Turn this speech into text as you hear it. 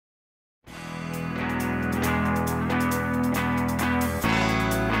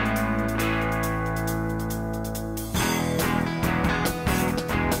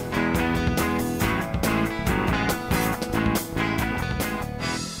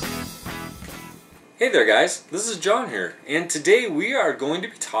Hey there guys, this is John here, and today we are going to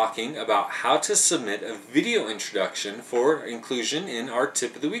be talking about how to submit a video introduction for inclusion in our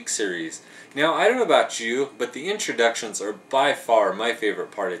Tip of the Week series. Now I don't know about you, but the introductions are by far my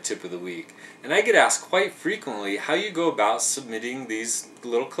favorite part of Tip of the Week, and I get asked quite frequently how you go about submitting these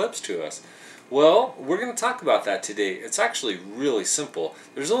little clips to us. Well, we're going to talk about that today. It's actually really simple.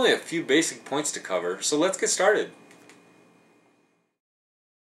 There's only a few basic points to cover, so let's get started.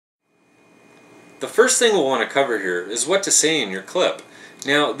 The first thing we'll want to cover here is what to say in your clip.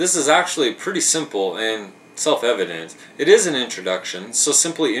 Now, this is actually pretty simple and self-evident. It is an introduction, so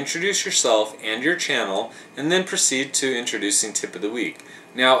simply introduce yourself and your channel, and then proceed to introducing Tip of the Week.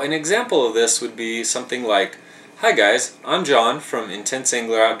 Now, an example of this would be something like, "Hi guys, I'm John from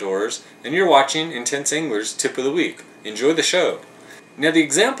IntenseAngler Outdoors, and you're watching IntenseAngler's Tip of the Week. Enjoy the show." Now, the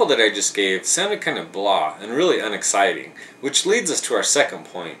example that I just gave sounded kind of blah and really unexciting, which leads us to our second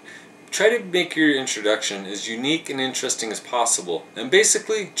point. Try to make your introduction as unique and interesting as possible, and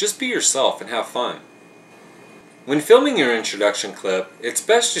basically just be yourself and have fun. When filming your introduction clip, it's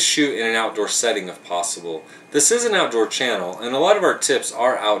best to shoot in an outdoor setting if possible. This is an outdoor channel, and a lot of our tips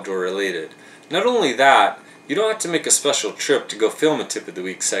are outdoor related. Not only that, you don't have to make a special trip to go film a Tip of the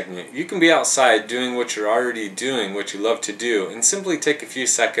Week segment. You can be outside doing what you're already doing, what you love to do, and simply take a few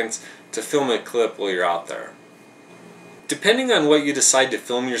seconds to film a clip while you're out there. Depending on what you decide to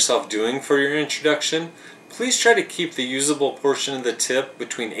film yourself doing for your introduction, please try to keep the usable portion of the tip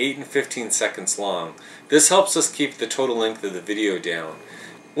between 8 and 15 seconds long. This helps us keep the total length of the video down.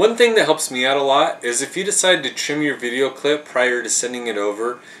 One thing that helps me out a lot is if you decide to trim your video clip prior to sending it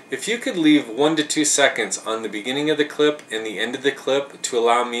over, if you could leave 1 to 2 seconds on the beginning of the clip and the end of the clip to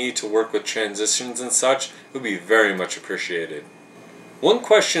allow me to work with transitions and such, it would be very much appreciated. One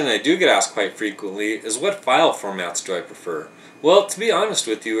question I do get asked quite frequently is what file formats do I prefer? Well, to be honest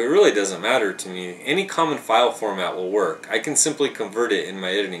with you, it really doesn't matter to me. Any common file format will work. I can simply convert it in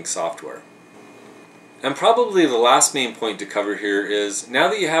my editing software. And probably the last main point to cover here is, now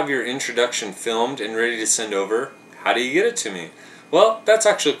that you have your introduction filmed and ready to send over, how do you get it to me? Well, that's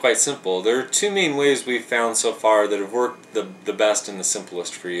actually quite simple. There are two main ways we've found so far that have worked the best and the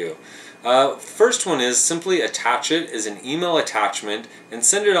simplest for you. First one is simply attach it as an email attachment and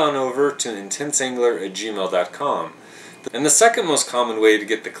send it on over to IntenseAngler@gmail.com. And the second most common way to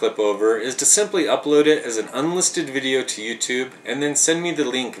get the clip over is to simply upload it as an unlisted video to YouTube and then send me the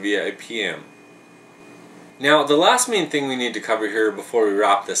link via a PM. Now, the last main thing we need to cover here before we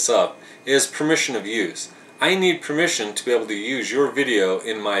wrap this up is permission of use. I need permission to be able to use your video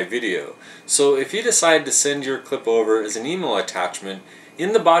in my video. So if you decide to send your clip over as an email attachment,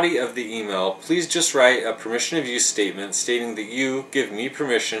 in the body of the email, please just write a permission of use statement stating that you give me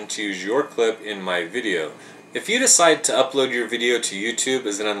permission to use your clip in my video. If you decide to upload your video to YouTube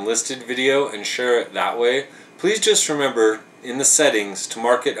as an unlisted video and share it that way, please just remember in the settings to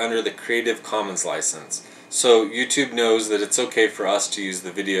mark it under the Creative Commons license, so YouTube knows that it's okay for us to use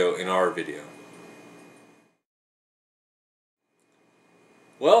the video in our video.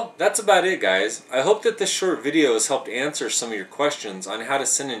 Well, that's about it guys. I hope that this short video has helped answer some of your questions on how to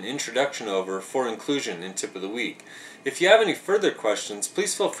send an introduction over for inclusion in Tip of the Week. If you have any further questions,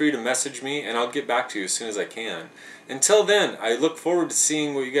 please feel free to message me and I'll get back to you as soon as I can. Until then, I look forward to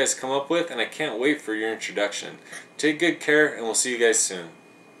seeing what you guys come up with, and I can't wait for your introduction. Take good care, and we'll see you guys soon.